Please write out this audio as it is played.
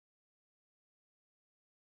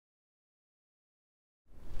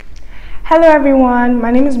Hello everyone, my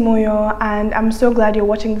name is Moyo and I'm so glad you're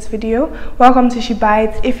watching this video. Welcome to She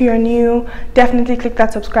Bites. If you're new, definitely click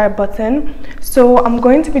that subscribe button. So I'm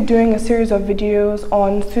going to be doing a series of videos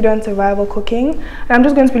on student survival cooking, and I'm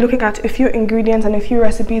just going to be looking at a few ingredients and a few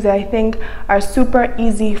recipes that I think are super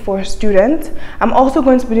easy for students. I'm also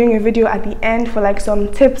going to be doing a video at the end for like some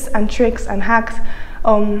tips and tricks and hacks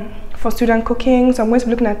for student cooking. So I'm going to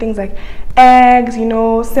be looking at things like eggs,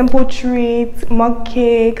 simple treats, mug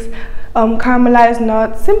cakes, caramelized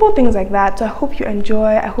nuts, simple things like that. So I hope you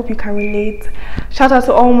enjoy. I hope you can relate. Shout out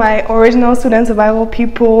to all my original student survival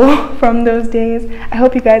people from those days. I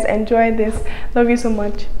hope you guys enjoy this. Love you so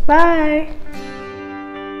much. Bye.